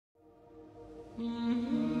So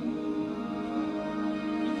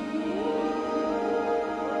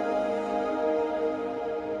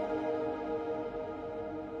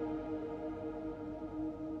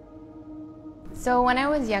when I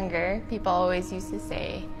was younger, people always used to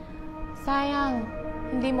say, "Sayang,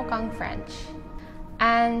 hindi mo kang French."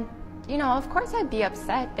 And, you know, of course I'd be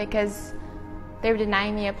upset because they were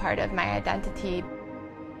denying me a part of my identity.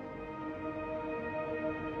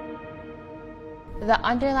 The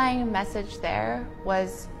underlying message there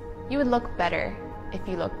was, you would look better if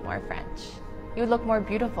you looked more French. You would look more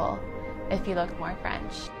beautiful if you looked more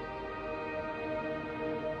French.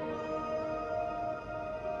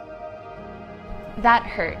 That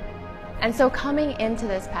hurt. And so coming into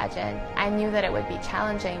this pageant, I knew that it would be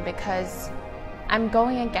challenging because I'm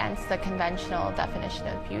going against the conventional definition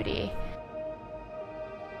of beauty.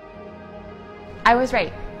 I was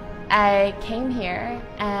right. I came here,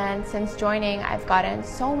 and since joining, I've gotten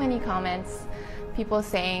so many comments, people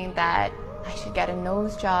saying that I should get a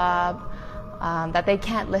nose job, that they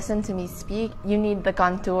can't listen to me speak. You need the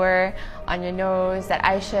contour on your nose, that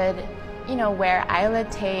I should, you know, wear eyelid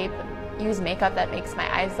tape, use makeup that makes my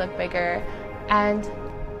eyes look bigger, and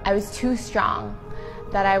I was too strong,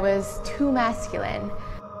 that I was too masculine,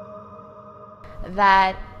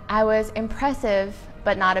 that I was impressive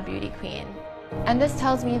but not a beauty queen. And this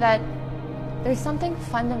tells me that there's something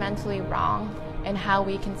fundamentally wrong in how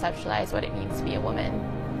we conceptualize what it means to be a woman.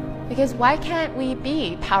 Because why can't we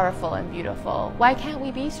be powerful and beautiful? Why can't we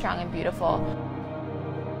be strong and beautiful?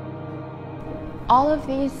 All of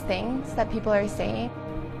these things that people are saying,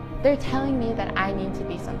 they're telling me that I need to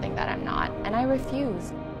be something that I'm not, and I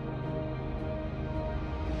refuse.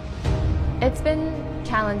 It's been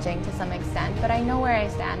challenging to some extent, but I know where I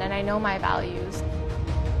stand and I know my values.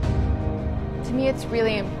 To me, it's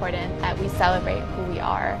really important that we celebrate who we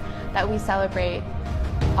are, that we celebrate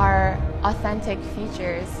our authentic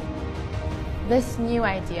features, this new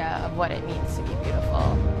idea of what it means to be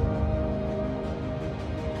beautiful.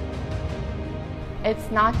 It's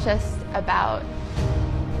not just about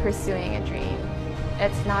pursuing a dream.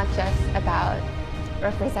 It's not just about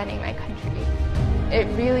representing my country. It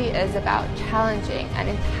really is about challenging an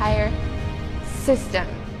entire system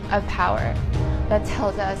of power that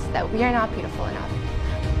tells us that we are not beautiful enough,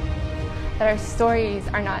 that our stories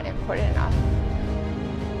are not important enough.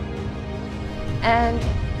 And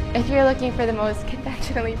if you're looking for the most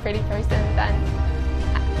conventionally pretty person, then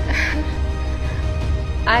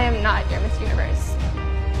I am not your Miss Universe.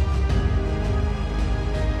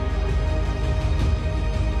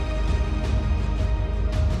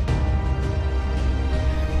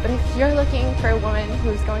 But if you're looking for a woman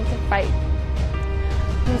who's going to fight,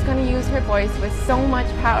 who's going to use her voice with so much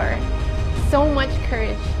power, so much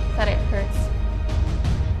courage that it hurts,